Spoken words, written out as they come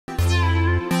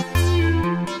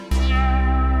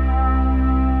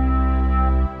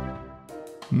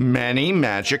Many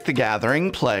Magic the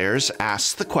Gathering players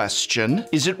ask the question,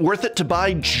 is it worth it to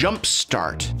buy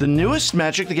JumpStart? The newest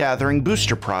Magic the Gathering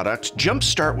booster product,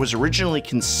 JumpStart was originally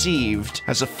conceived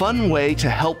as a fun way to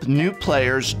help new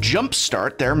players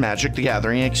jumpstart their Magic the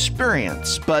Gathering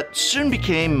experience, but soon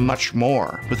became much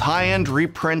more. With high-end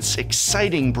reprints,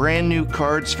 exciting brand new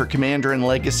cards for Commander and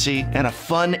Legacy, and a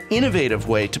fun, innovative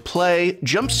way to play,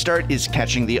 JumpStart is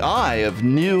catching the eye of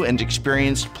new and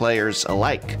experienced players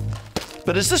alike.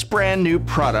 But is this brand new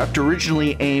product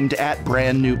originally aimed at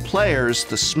brand new players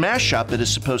the smash up it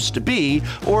is supposed to be,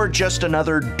 or just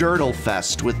another dirtle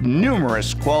fest with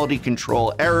numerous quality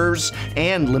control errors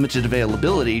and limited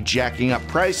availability jacking up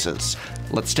prices?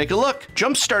 Let's take a look.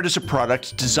 JumpStart is a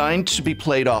product designed to be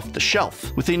played off the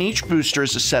shelf. Within each booster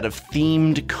is a set of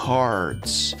themed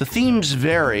cards. The themes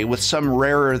vary, with some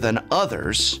rarer than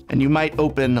others, and you might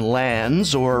open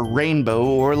lands or rainbow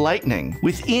or lightning.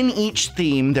 Within each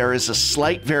theme there is a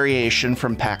slight variation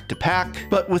from pack to pack,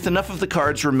 but with enough of the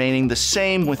cards remaining the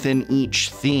same within each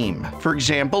theme. For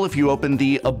example, if you open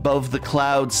the Above the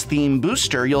Clouds theme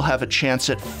booster, you'll have a chance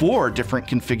at 4 different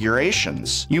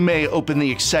configurations. You may open the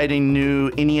exciting new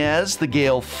Inez, the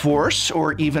Gale Force,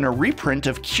 or even a reprint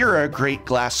of Kira, Great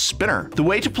Glass Spinner. The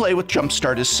way to play with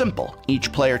JumpStart is simple.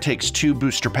 Each player takes 2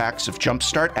 booster packs of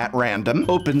JumpStart at random,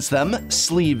 opens them,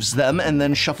 sleeves them, and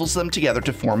then shuffles them together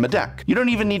to form a deck. You don't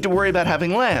even need to worry about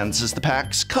having lands, as the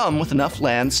packs come with enough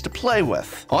lands to play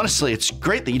with. Honestly, it's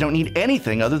great that you don't need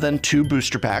anything other than 2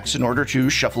 booster packs in order to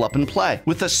shuffle up and play.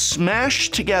 With a smash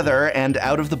together and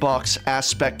out-of-the-box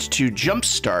aspect to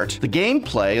JumpStart, the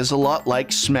gameplay is a lot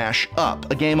like Smash Up,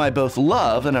 a game I both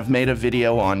love and I've made a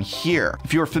video on here.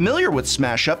 If you're familiar with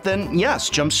Smash Up, then yes,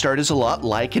 JumpStart is a lot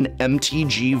like an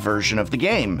MTG version of the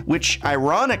game, which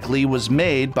ironically was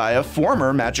made by a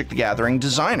former Magic the Gathering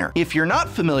designer. If you're not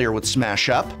familiar with Smash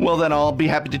Up, well then I'll be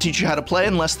happy to teach you how to play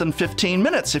in less than 15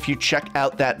 minutes if you check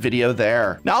out that video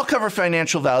there. Now I'll cover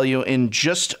financial value in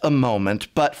just a moment,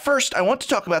 but first I want to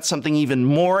talk about something even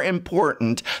more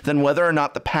important than whether or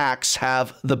not the packs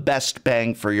have the best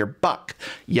bang for your buck.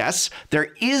 Yes, there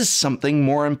is something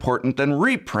more important than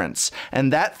reprints,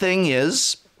 and that thing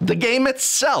is the game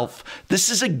itself. This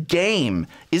is a game.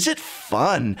 Is it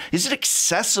fun? Is it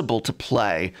accessible to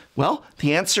play? Well,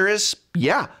 the answer is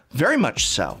yeah, very much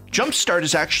so. JumpStart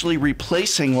is actually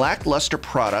replacing lackluster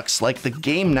products like the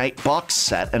Game Night box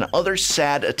set and other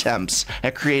sad attempts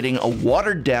at creating a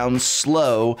watered-down,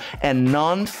 slow, and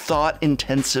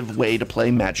non-thought-intensive way to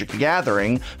play Magic the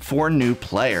Gathering for new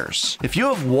players. If you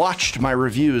have watched my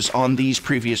reviews on these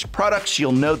previous products,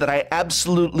 you'll know that I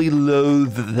absolutely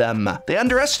loathe them. They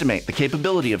underestimate the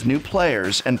capability of new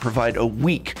players and provide a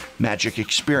weak Magic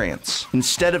experience.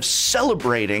 Instead of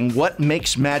celebrating what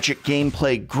makes Magic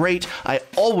gameplay great, I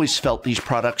always felt these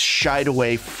products shied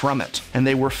away from it, and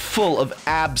they were full of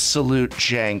absolute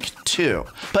jank too.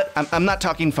 But I'm not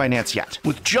talking finance yet.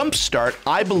 With JumpStart,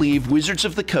 I believe Wizards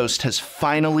of the Coast has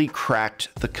finally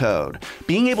cracked the code.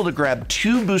 Being able to grab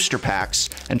 2 booster packs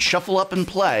and shuffle up and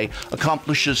play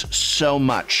accomplishes so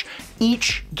much.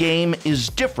 Each game is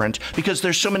different because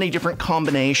there's so many different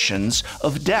combinations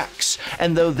of decks.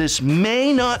 And though this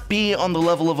may not be on the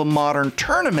level of a modern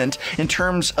tournament in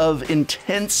terms of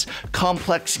intense,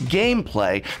 complex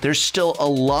gameplay, there's still a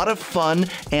lot of fun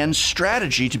and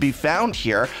strategy to be found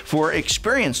here for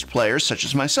experienced players such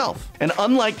as myself. And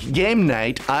unlike Game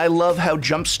Night, I love how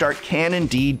JumpStart can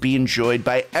indeed be enjoyed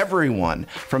by everyone,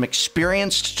 from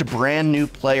experienced to brand new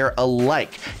player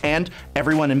alike, and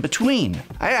everyone in between.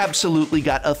 I absolutely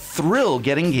got a thrill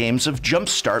getting games of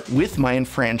JumpStart with my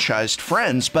enfranchised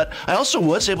friends, but I also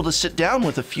was able to sit down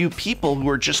with a few people who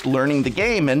are just learning the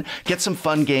game and get some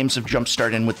fun games of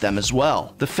JumpStart in with them as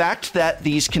well. The fact that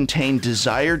these contain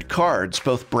desired cards,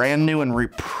 both brand new and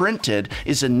reprinted,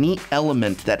 is a neat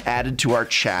element that added to our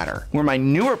chatter, where my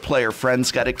newer player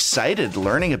friends got excited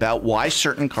learning about why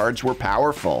certain cards were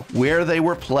powerful, where they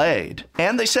were played,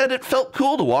 and they said it felt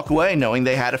cool to walk away knowing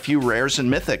they had a few rares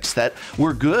and mythics that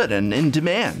were good and in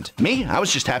demand. Me, I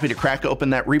was just happy to crack open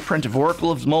that reprint of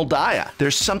Oracle of Moldiah.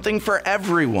 There's something for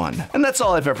everyone, and that's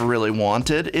all I've ever really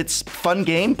wanted. It's fun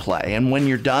gameplay, and when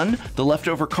you're done, the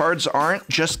leftover cards aren't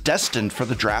just destined for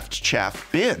the draft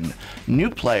chaff bin. New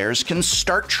players can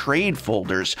start trade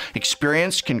folders,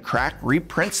 experienced can crack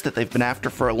reprints that they've been after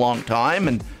for a long time,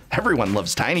 and Everyone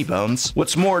loves Tiny Bones.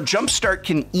 What's more, JumpStart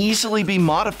can easily be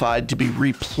modified to be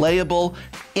replayable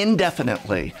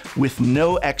indefinitely with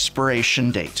no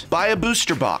expiration date. Buy a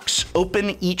booster box,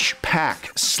 open each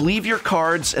pack, sleeve your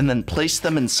cards, and then place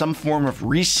them in some form of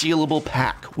resealable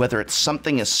pack, whether it's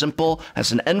something as simple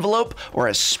as an envelope or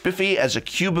as spiffy as a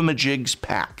Cube-a-Majig's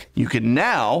pack. You can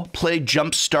now play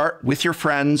JumpStart with your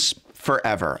friends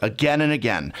forever, again and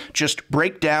again. Just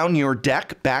break down your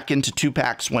deck back into 2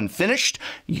 packs when finished.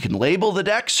 You can label the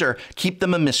decks or keep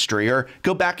them a mystery or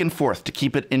go back and forth to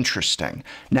keep it interesting.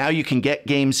 Now you can get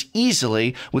games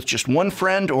easily with just one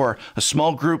friend or a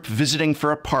small group visiting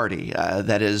for a party,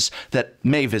 that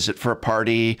may visit for a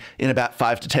party in about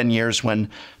 5 to 10 years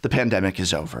when the pandemic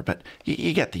is over, but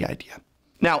you get the idea.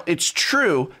 Now, it's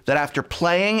true that after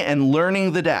playing and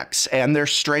learning the decks and their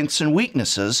strengths and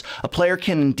weaknesses, a player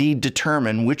can indeed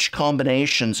determine which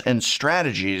combinations and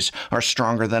strategies are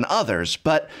stronger than others,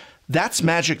 but that's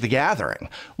Magic the Gathering.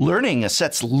 Learning a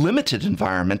set's limited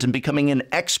environment and becoming an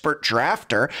expert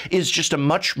drafter is just a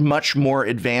much, much more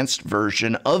advanced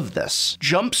version of this.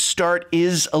 JumpStart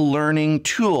is a learning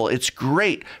tool. It's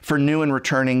great for new and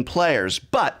returning players,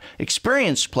 but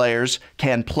experienced players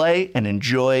can play and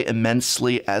enjoy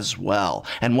immensely as well.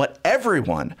 And what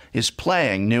everyone is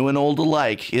playing, new and old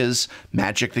alike, is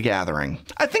Magic the Gathering.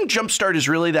 I think JumpStart is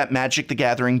really that Magic the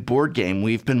Gathering board game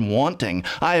we've been wanting.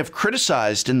 I have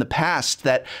criticized in the past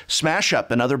that Smash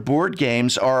Up and other board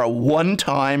games are a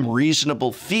one-time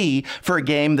reasonable fee for a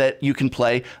game that you can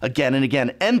play again and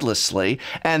again endlessly,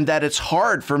 and that it's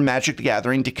hard for Magic the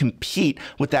Gathering to compete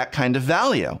with that kind of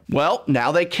value. Well,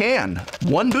 now they can.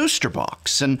 One booster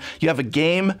box, and you have a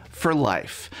game for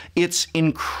life. It's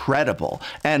incredible,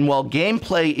 and while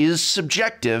gameplay is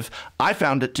subjective, I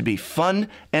found it to be fun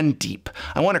and deep.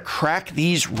 I want to crack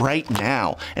these right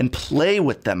now and play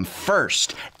with them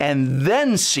first, and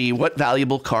then see what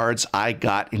valuable cards I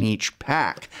got in each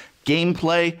pack.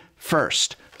 Gameplay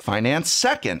first, finance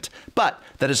second, but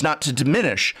that is not to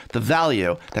diminish the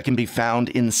value that can be found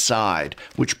inside,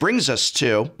 which brings us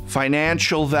to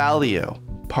financial value,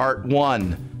 part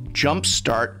 1.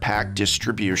 JumpStart pack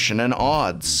distribution and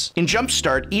odds. In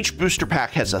JumpStart, each booster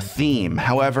pack has a theme.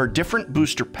 However, different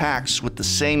booster packs with the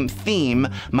same theme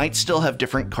might still have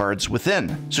different cards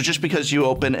within. So just because you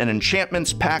open an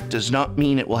enchantments pack does not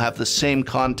mean it will have the same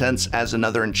contents as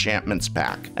another enchantments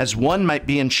pack, as one might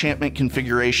be enchantment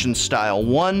configuration style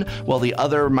 1, while the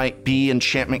other might be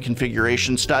enchantment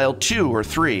configuration style 2 or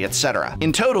 3, etc.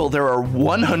 In total, there are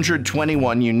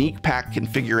 121 unique pack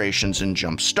configurations in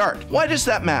JumpStart. Why does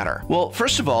that matter? Well,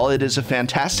 first of all, it is a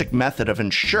fantastic method of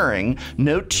ensuring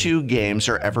no 2 games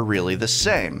are ever really the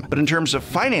same. But in terms of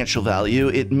financial value,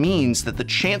 it means that the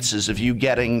chances of you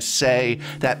getting, say,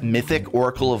 that mythic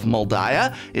Oracle of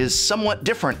Moldiah is somewhat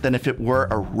different than if it were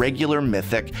a regular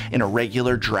mythic in a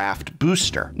regular draft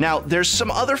booster. Now, there's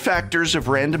some other factors of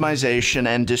randomization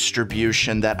and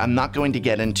distribution that I'm not going to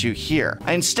get into here.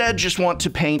 I instead just want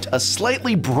to paint a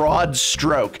slightly broad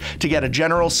stroke to get a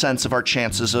general sense of our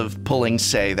chances of pulling,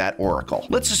 say, that Oracle.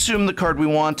 Let's assume the card we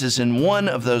want is in one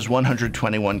of those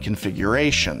 121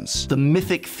 configurations, the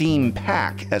mythic theme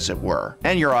pack, as it were.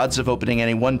 And your odds of opening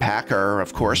any one pack are,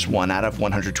 of course, 1 out of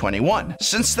 121.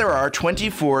 Since there are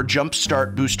 24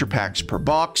 JumpStart booster packs per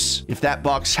box, if that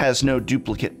box has no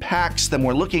duplicate packs, then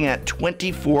we're looking at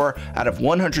 24 out of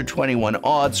 121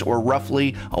 odds, or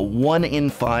roughly a 1 in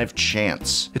 5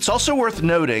 chance. It's also worth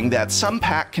noting that some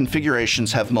pack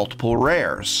configurations have multiple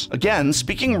rares. Again,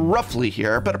 speaking roughly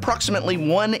here, but approximately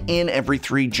 1 in every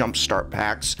 3 JumpStart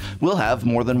packs will have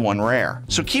more than 1 rare.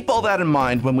 So keep all that in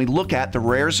mind when we look at the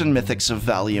rares and mythics of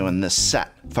value in this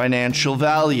set. Financial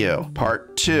value,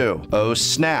 part 2. Oh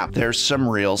snap, there's some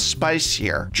real spice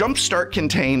here. JumpStart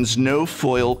contains no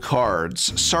foil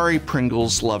cards. Sorry,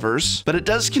 Pringles lovers. But it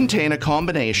does contain a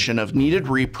combination of needed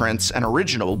reprints and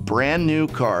original brand new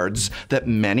cards that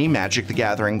many Magic the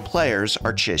Gathering players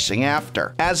are chasing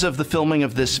after. As of the filming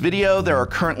of this video, there are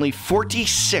currently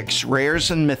 46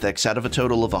 rares and mythics out of a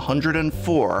total of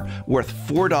 104 worth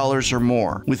 $4 or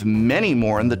more, with many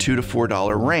more in the $2 to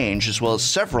 $4 range, as well as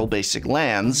several basic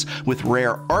lands with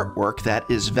rare artwork that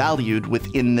is valued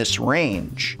within this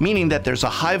range, meaning that there's a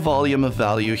high volume of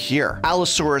value here.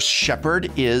 Allosaurus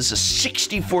Shepherd is a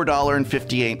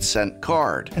 $64.58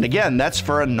 card. And again, that's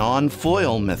for a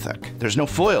non-foil mythic. There's no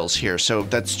foils here, so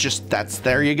that's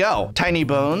there you go. Tiny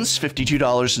Bones,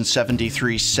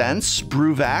 $52.73.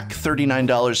 Bruvac,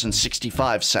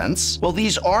 $39.65. Well,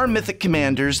 these are mythic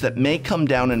commanders that may come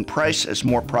down in price as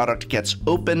more product gets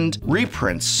opened.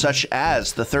 Reprints such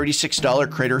as the $36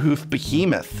 Craterhoof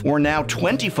Behemoth, or now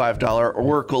 $25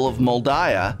 Oracle of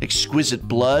Moldiah, Exquisite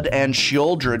Blood, and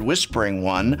Sheoldred Whispering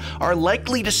One are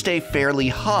likely to stay fairly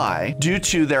high due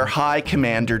to their high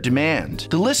commander demand.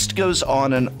 The list goes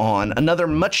on and on. Another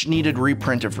much-needed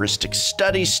reprint of Rhystic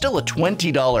Study, still a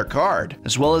 $20 card,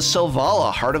 as well as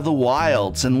Selvala, Heart of the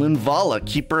Wilds, and Linvala,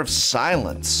 Keeper of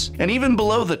Silence. And even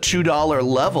below the $2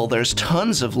 level, there's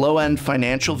tons of low-end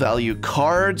financial value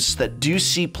cards that do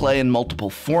see play in multiple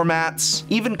formats,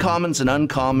 even commons and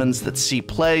uncommons that see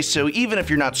play, so even if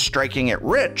you're not striking it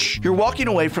rich, you're walking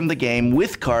away from the game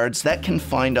with cards that can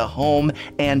find a home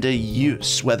and a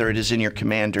use, whether it is in your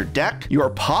commander deck, your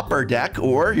pauper deck,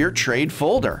 or your trade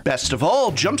folder. Best of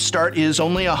all, JumpStart is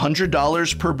only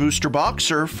 $100 per booster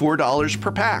box or $4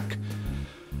 per pack.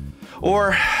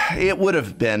 Or it would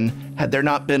have been had there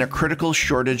not been a critical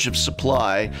shortage of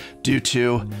supply due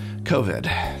to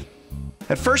COVID.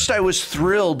 At first, I was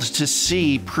thrilled to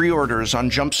see pre-orders on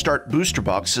JumpStart booster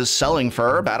boxes selling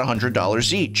for about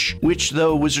 $100 each, which,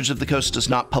 though Wizards of the Coast does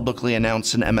not publicly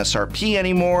announce an MSRP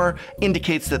anymore,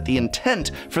 indicates that the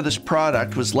intent for this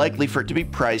product was likely for it to be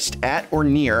priced at or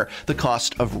near the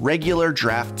cost of regular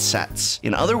draft sets.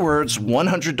 In other words,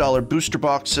 $100 booster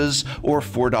boxes or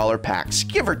 $4 packs,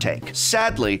 give or take.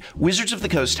 Sadly, Wizards of the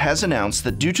Coast has announced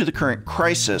that due to the current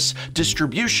crisis,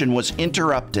 distribution was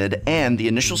interrupted and the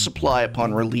initial supply upon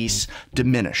release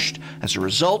diminished. As a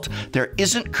result, there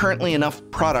isn't currently enough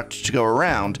product to go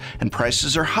around, and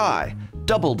prices are high,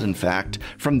 doubled in fact,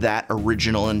 from that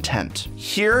original intent.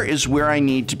 Here is where I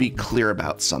need to be clear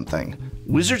about something.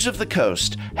 Wizards of the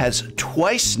Coast has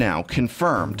twice now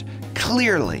confirmed,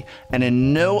 clearly and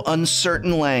in no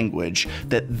uncertain language,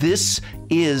 that this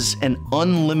is an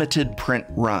unlimited print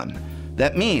run.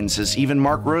 That means, as even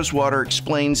Mark Rosewater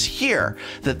explains here,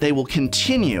 that they will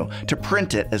continue to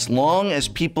print it as long as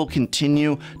people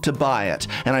continue to buy it.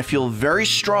 And I feel very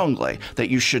strongly that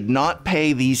you should not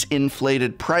pay these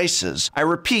inflated prices. I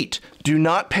repeat, do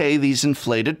not pay these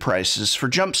inflated prices for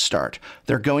JumpStart.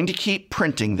 They're going to keep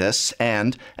printing this,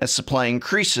 and as supply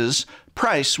increases,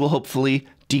 price will hopefully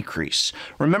decrease.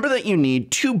 Remember that you need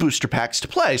 2 booster packs to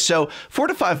play, so $4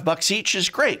 to $5 each is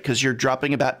great because you're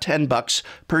dropping about $10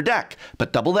 per deck.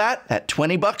 But double that at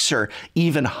 $20 or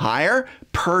even higher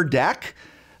per deck?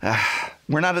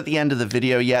 We're not at the end of the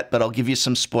video yet, but I'll give you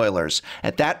some spoilers.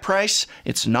 At that price,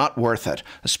 it's not worth it,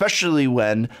 especially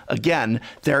when, again,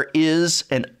 there is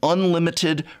an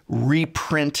unlimited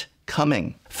reprint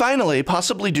coming. Finally,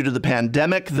 possibly due to the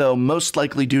pandemic, though most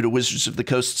likely due to Wizards of the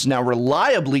Coast's now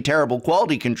reliably terrible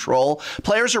quality control,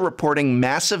 players are reporting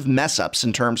massive mess-ups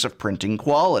in terms of printing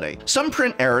quality. Some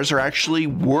print errors are actually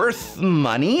worth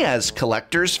money, as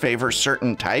collectors favor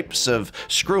certain types of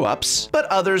screw-ups, but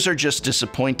others are just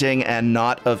disappointing and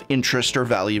not of interest or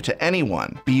value to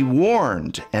anyone. Be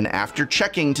warned, and after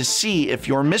checking to see if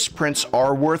your misprints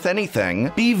are worth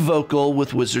anything, be vocal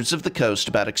with Wizards of the Coast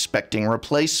about expecting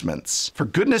replacements. For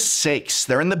goodness sakes,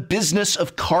 they're in the business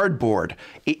of cardboard.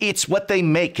 It's what they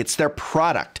make. It's their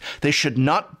product. They should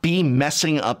not be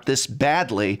messing up this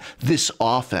badly this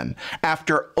often.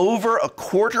 After over a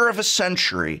quarter of a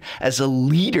century as a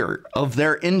leader of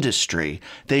their industry,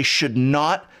 they should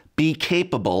not be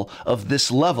capable of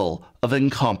this level of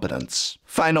incompetence.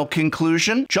 Final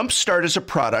conclusion, JumpStart is a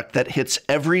product that hits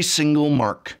every single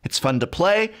mark. It's fun to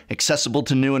play, accessible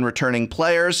to new and returning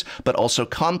players, but also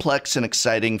complex and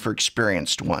exciting for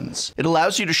experienced ones. It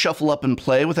allows you to shuffle up and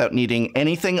play without needing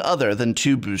anything other than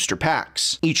 2 booster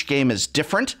packs. Each game is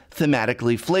different,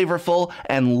 thematically flavorful,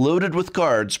 and loaded with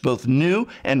cards, both new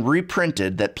and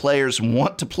reprinted, that players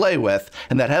want to play with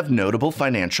and that have notable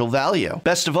financial value.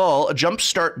 Best of all, a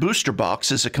JumpStart booster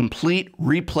box is a complete,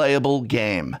 replayable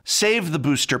game. Save the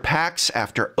booster packs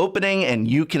after opening and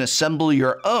you can assemble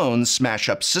your own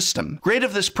smash-up system. Grade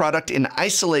of this product in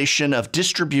isolation of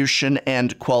distribution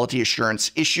and quality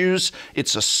assurance issues,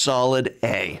 it's a solid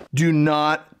A. Do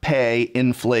not pay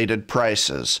inflated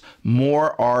prices.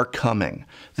 More are coming.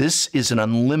 This is an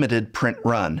unlimited print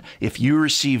run. If you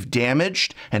receive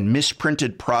damaged and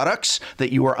misprinted products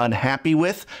that you are unhappy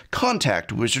with,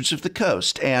 contact Wizards of the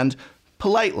Coast and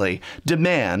politely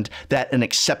demand that an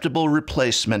acceptable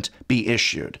replacement be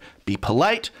issued. Be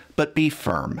polite, but be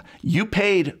firm. You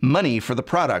paid money for the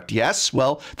product, yes?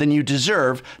 Well, then you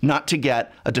deserve not to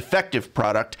get a defective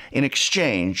product in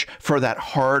exchange for that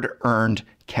hard-earned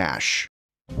cash.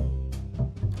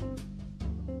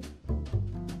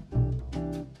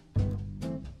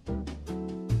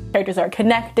 Characters are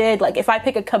connected. Like if I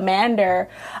pick a commander,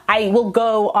 I will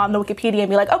go on the Wikipedia and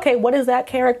be like, okay, what is that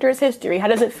character's history? How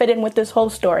does it fit in with this whole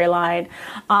storyline?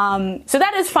 So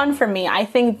that is fun for me. I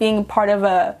think being part of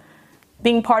a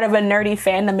being part of a nerdy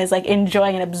fandom is like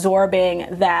enjoying and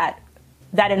absorbing that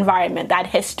environment, that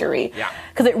history.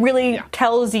 Because it really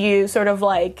tells you sort of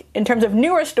like, in terms of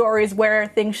newer stories, where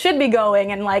things should be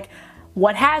going and like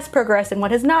what has progressed and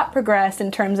what has not progressed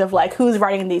in terms of like who's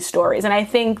writing these stories. And I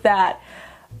think that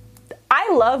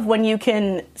I love when you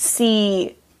can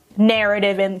see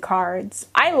narrative in cards.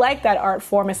 I like that art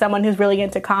form as someone who's really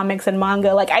into comics and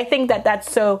manga. Like, I think that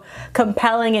that's so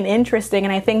compelling and interesting.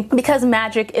 And I think because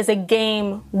Magic is a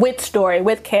game with story,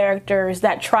 with characters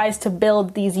that tries to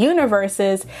build these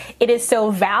universes, it is so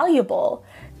valuable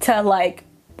to like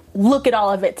look at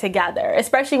all of it together,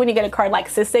 especially when you get a card like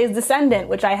Sisei's Descendant,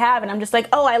 which I have, and I'm just like,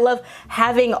 oh, I love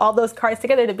having all those cards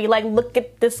together to be like, look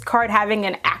at this card having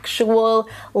an actual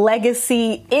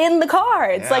legacy in the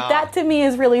cards. Like, that to me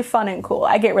is really fun and cool.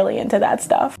 I get really into that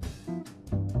stuff.